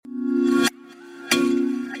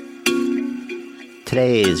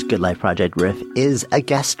Today's Good Life Project riff is a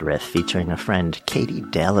guest riff featuring a friend, Katie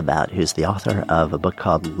Daleabout, who's the author of a book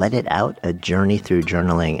called Let It Out, A Journey Through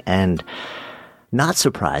Journaling. And not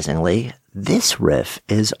surprisingly, this riff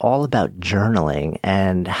is all about journaling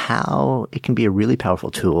and how it can be a really powerful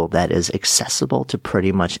tool that is accessible to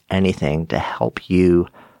pretty much anything to help you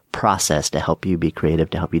process, to help you be creative,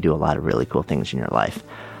 to help you do a lot of really cool things in your life.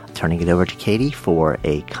 Turning it over to Katie for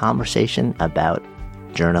a conversation about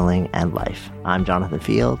journaling and life. I'm Jonathan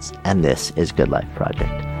Fields, and this is Good Life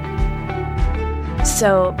Project.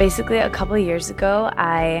 So basically, a couple of years ago,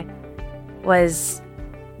 I was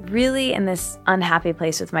really in this unhappy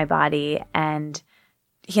place with my body and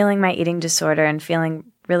healing my eating disorder and feeling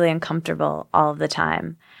really uncomfortable all of the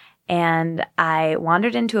time. And I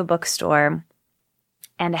wandered into a bookstore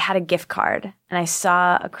and I had a gift card, and I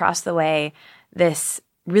saw across the way this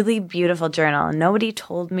really beautiful journal. And nobody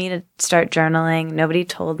told me to start journaling. Nobody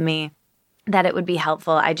told me that it would be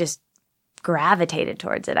helpful. I just gravitated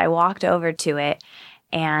towards it. I walked over to it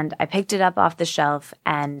and I picked it up off the shelf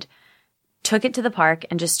and took it to the park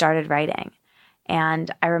and just started writing.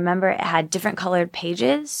 And I remember it had different colored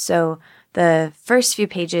pages. So the first few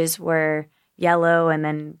pages were yellow and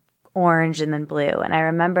then orange and then blue. And I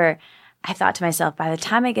remember I thought to myself, by the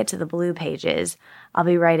time I get to the blue pages, I'll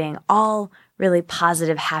be writing all really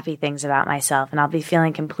positive, happy things about myself, and I'll be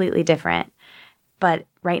feeling completely different. But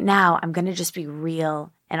right now, I'm going to just be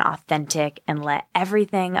real and authentic and let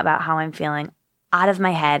everything about how I'm feeling out of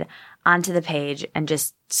my head onto the page and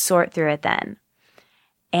just sort through it then.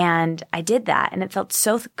 And I did that, and it felt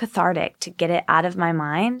so cathartic to get it out of my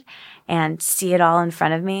mind and see it all in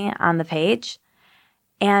front of me on the page.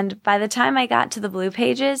 And by the time I got to the blue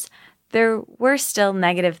pages, there were still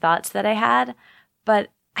negative thoughts that I had, but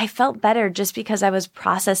I felt better just because I was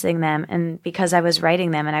processing them and because I was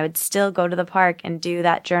writing them. And I would still go to the park and do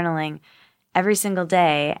that journaling every single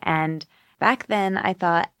day. And back then I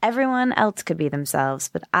thought everyone else could be themselves,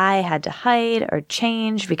 but I had to hide or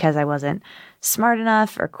change because I wasn't smart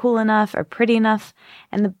enough or cool enough or pretty enough.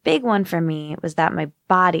 And the big one for me was that my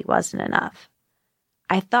body wasn't enough.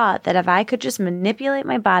 I thought that if I could just manipulate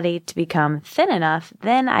my body to become thin enough,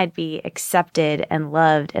 then I'd be accepted and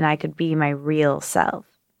loved and I could be my real self.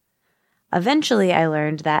 Eventually, I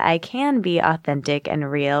learned that I can be authentic and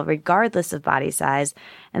real regardless of body size,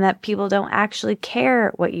 and that people don't actually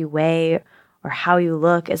care what you weigh or how you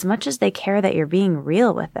look as much as they care that you're being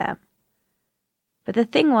real with them. But the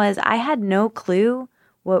thing was, I had no clue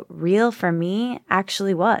what real for me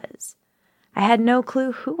actually was. I had no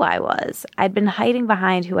clue who I was. I'd been hiding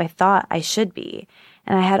behind who I thought I should be,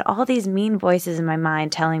 and I had all these mean voices in my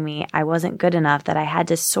mind telling me I wasn't good enough that I had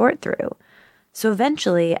to sort through. So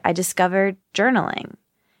eventually, I discovered journaling.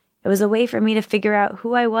 It was a way for me to figure out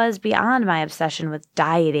who I was beyond my obsession with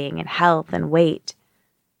dieting and health and weight.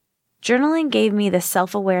 Journaling gave me the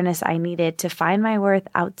self-awareness I needed to find my worth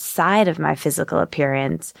outside of my physical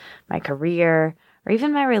appearance, my career, or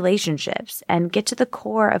even my relationships, and get to the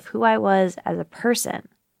core of who I was as a person.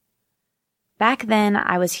 Back then,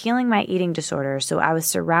 I was healing my eating disorder, so I was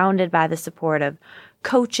surrounded by the support of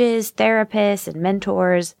coaches, therapists, and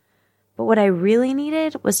mentors. But what I really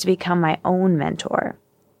needed was to become my own mentor.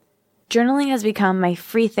 Journaling has become my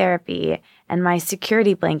free therapy and my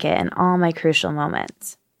security blanket in all my crucial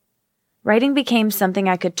moments. Writing became something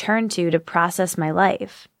I could turn to process my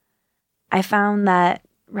life. I found that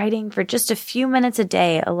writing for just a few minutes a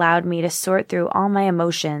day allowed me to sort through all my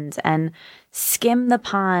emotions and skim the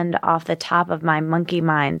pond off the top of my monkey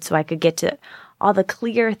mind so I could get to all the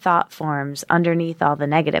clear thought forms underneath all the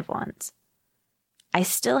negative ones. I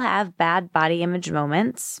still have bad body image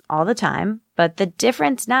moments all the time, but the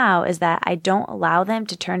difference now is that I don't allow them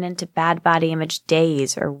to turn into bad body image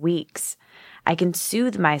days or weeks. I can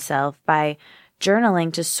soothe myself by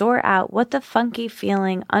journaling to sort out what the funky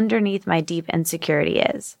feeling underneath my deep insecurity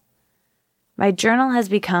is. My journal has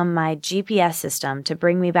become my GPS system to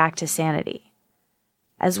bring me back to sanity.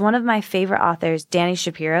 As one of my favorite authors, Dani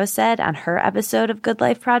Shapiro, said on her episode of Good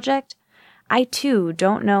Life Project, I too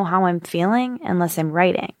don't know how I'm feeling unless I'm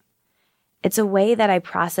writing. It's a way that I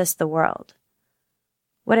process the world.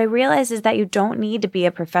 What I realize is that you don't need to be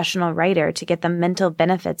a professional writer to get the mental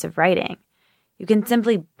benefits of writing. You can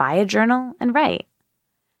simply buy a journal and write.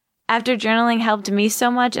 After journaling helped me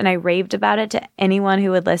so much and I raved about it to anyone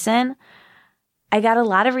who would listen, I got a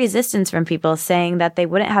lot of resistance from people saying that they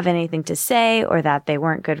wouldn't have anything to say or that they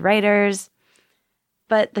weren't good writers.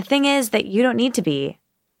 But the thing is that you don't need to be.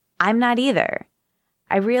 I'm not either.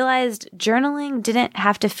 I realized journaling didn't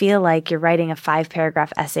have to feel like you're writing a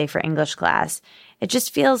 5-paragraph essay for English class. It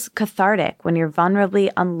just feels cathartic when you're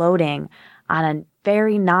vulnerably unloading on a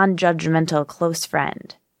very non-judgmental close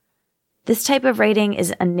friend. This type of writing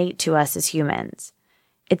is innate to us as humans.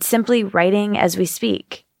 It's simply writing as we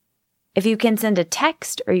speak. If you can send a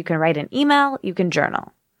text or you can write an email, you can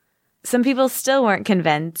journal. Some people still weren't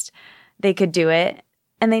convinced they could do it,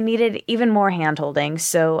 and they needed even more hand-holding,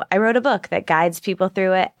 so I wrote a book that guides people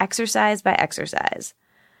through it exercise by exercise.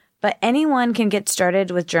 But anyone can get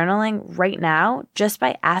started with journaling right now just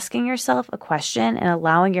by asking yourself a question and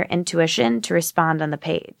allowing your intuition to respond on the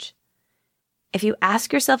page. If you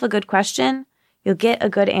ask yourself a good question, you'll get a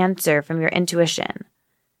good answer from your intuition.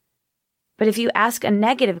 But if you ask a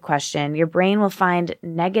negative question, your brain will find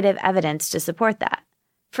negative evidence to support that.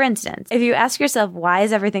 For instance, if you ask yourself, why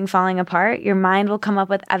is everything falling apart? Your mind will come up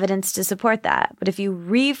with evidence to support that. But if you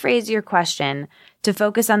rephrase your question to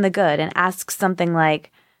focus on the good and ask something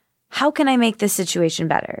like, how can I make this situation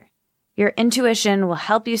better? Your intuition will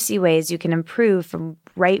help you see ways you can improve from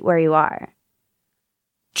right where you are.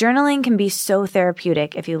 Journaling can be so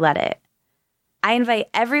therapeutic if you let it. I invite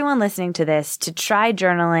everyone listening to this to try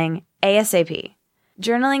journaling ASAP.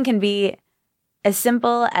 Journaling can be as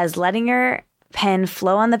simple as letting your pen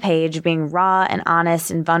flow on the page, being raw and honest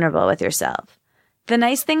and vulnerable with yourself. The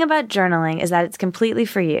nice thing about journaling is that it's completely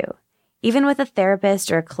for you. Even with a therapist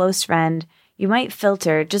or a close friend, you might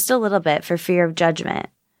filter just a little bit for fear of judgment.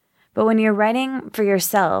 But when you're writing for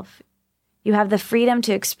yourself, you have the freedom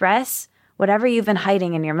to express whatever you've been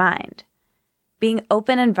hiding in your mind. Being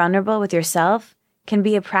open and vulnerable with yourself can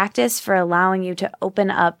be a practice for allowing you to open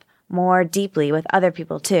up more deeply with other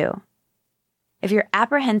people too. If you're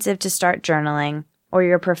apprehensive to start journaling, or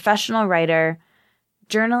you're a professional writer,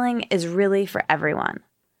 journaling is really for everyone.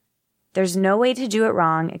 There's no way to do it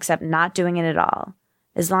wrong except not doing it at all.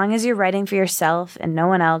 As long as you're writing for yourself and no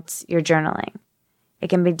one else, you're journaling. It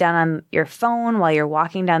can be done on your phone while you're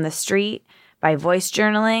walking down the street by voice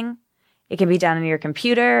journaling. It can be done on your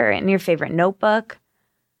computer or in your favorite notebook.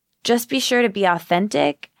 Just be sure to be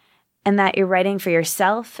authentic and that you're writing for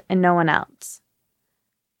yourself and no one else.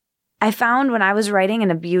 I found when I was writing in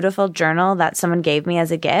a beautiful journal that someone gave me as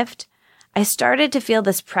a gift, I started to feel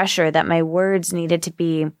this pressure that my words needed to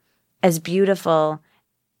be as beautiful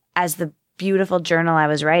as the beautiful journal I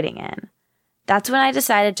was writing in. That's when I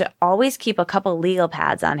decided to always keep a couple legal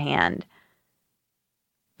pads on hand.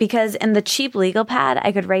 Because in the cheap legal pad,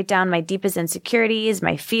 I could write down my deepest insecurities,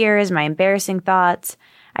 my fears, my embarrassing thoughts.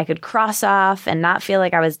 I could cross off and not feel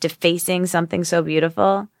like I was defacing something so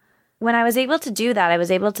beautiful. When I was able to do that, I was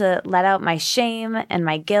able to let out my shame and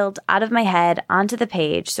my guilt out of my head onto the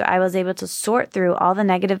page, so I was able to sort through all the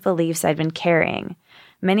negative beliefs I'd been carrying,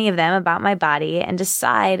 many of them about my body, and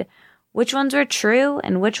decide which ones were true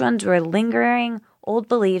and which ones were lingering old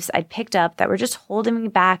beliefs I'd picked up that were just holding me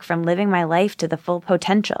back from living my life to the full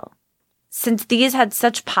potential. Since these had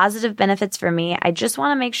such positive benefits for me, I just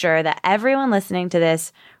want to make sure that everyone listening to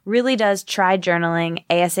this really does try journaling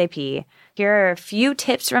ASAP. Here are a few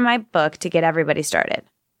tips from my book to get everybody started.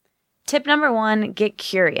 Tip number 1, get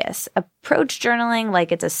curious. Approach journaling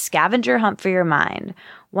like it's a scavenger hunt for your mind,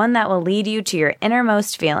 one that will lead you to your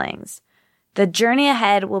innermost feelings. The journey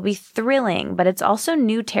ahead will be thrilling, but it's also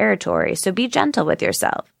new territory, so be gentle with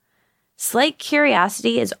yourself. Slight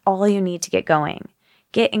curiosity is all you need to get going.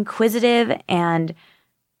 Get inquisitive and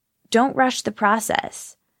don't rush the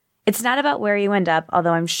process. It's not about where you end up,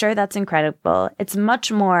 although I'm sure that's incredible. It's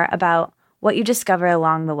much more about what you discover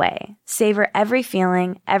along the way. Savor every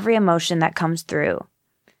feeling, every emotion that comes through.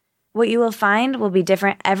 What you will find will be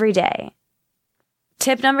different every day.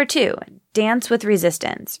 Tip number 2, dance with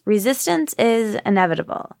resistance. Resistance is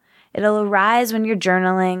inevitable. It'll arise when you're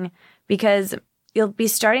journaling because you'll be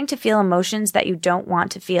starting to feel emotions that you don't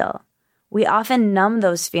want to feel. We often numb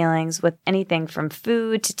those feelings with anything from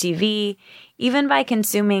food to TV, even by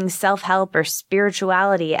consuming self-help or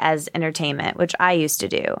spirituality as entertainment, which I used to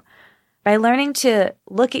do. By learning to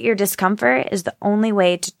look at your discomfort is the only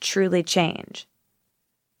way to truly change.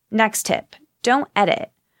 Next tip, don't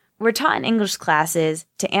edit. We're taught in English classes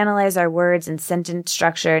to analyze our words and sentence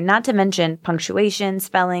structure, not to mention punctuation,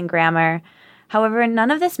 spelling, grammar. However,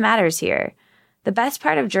 none of this matters here. The best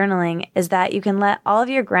part of journaling is that you can let all of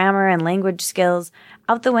your grammar and language skills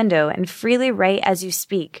out the window and freely write as you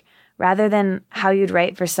speak, rather than how you'd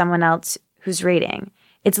write for someone else who's reading.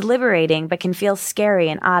 It's liberating, but can feel scary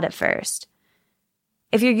and odd at first.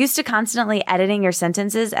 If you're used to constantly editing your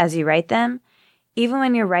sentences as you write them, even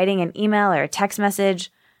when you're writing an email or a text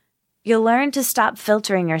message, you'll learn to stop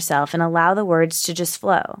filtering yourself and allow the words to just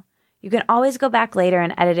flow. You can always go back later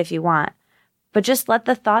and edit if you want, but just let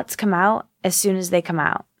the thoughts come out as soon as they come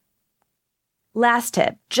out. Last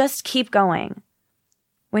tip, just keep going.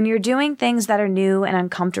 When you're doing things that are new and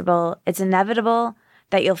uncomfortable, it's inevitable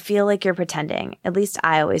that you'll feel like you're pretending. At least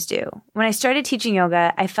I always do. When I started teaching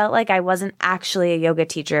yoga, I felt like I wasn't actually a yoga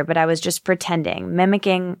teacher, but I was just pretending,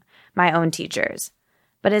 mimicking my own teachers.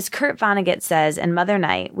 But as Kurt Vonnegut says in Mother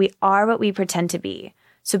Night, we are what we pretend to be.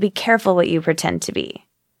 So be careful what you pretend to be.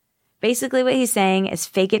 Basically what he's saying is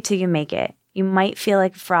fake it till you make it. You might feel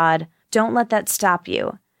like fraud. Don't let that stop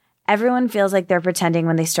you. Everyone feels like they're pretending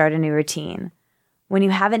when they start a new routine. When you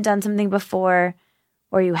haven't done something before,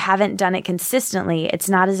 or you haven't done it consistently, it's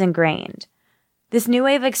not as ingrained. This new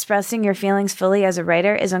way of expressing your feelings fully as a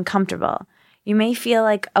writer is uncomfortable. You may feel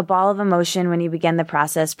like a ball of emotion when you begin the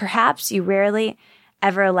process. Perhaps you rarely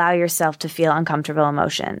ever allow yourself to feel uncomfortable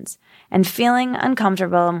emotions. And feeling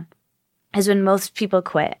uncomfortable is when most people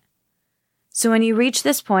quit. So when you reach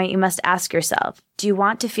this point, you must ask yourself, do you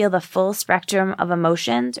want to feel the full spectrum of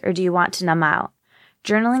emotions, or do you want to numb out?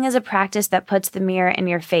 Journaling is a practice that puts the mirror in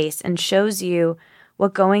your face and shows you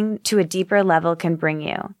what going to a deeper level can bring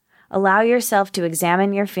you. Allow yourself to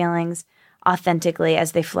examine your feelings authentically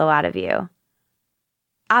as they flow out of you.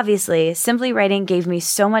 Obviously, simply writing gave me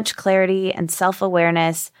so much clarity and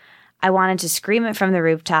self-awareness. I wanted to scream it from the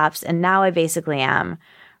rooftops, and now I basically am.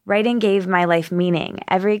 Writing gave my life meaning.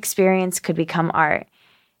 Every experience could become art,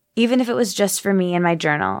 even if it was just for me in my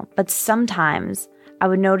journal. But sometimes I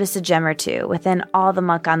would notice a gem or two within all the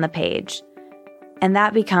muck on the page, and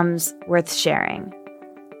that becomes worth sharing.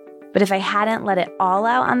 But if I hadn't let it all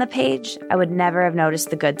out on the page, I would never have noticed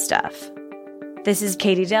the good stuff. This is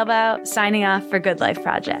Katie Dalebout signing off for Good Life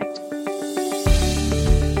Project.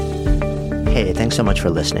 Hey, thanks so much for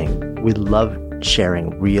listening. We love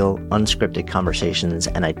sharing real, unscripted conversations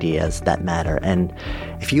and ideas that matter. And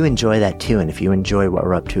if you enjoy that too, and if you enjoy what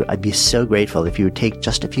we're up to, I'd be so grateful if you would take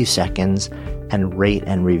just a few seconds and rate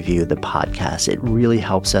and review the podcast. It really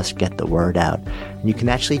helps us get the word out. And you can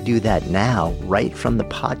actually do that now right from the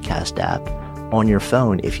podcast app on your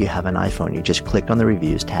phone. If you have an iPhone, you just click on the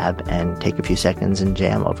reviews tab and take a few seconds and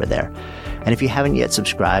jam over there. And if you haven't yet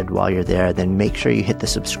subscribed while you're there, then make sure you hit the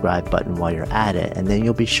subscribe button while you're at it, and then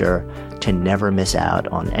you'll be sure to never miss out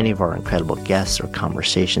on any of our incredible guests or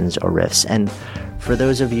conversations or riffs. And for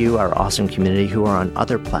those of you, our awesome community who are on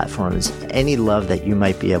other platforms, any love that you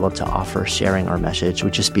might be able to offer sharing our message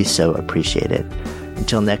would just be so appreciated.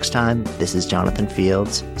 Until next time, this is Jonathan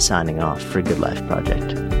Fields signing off for Good Life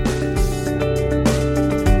Project.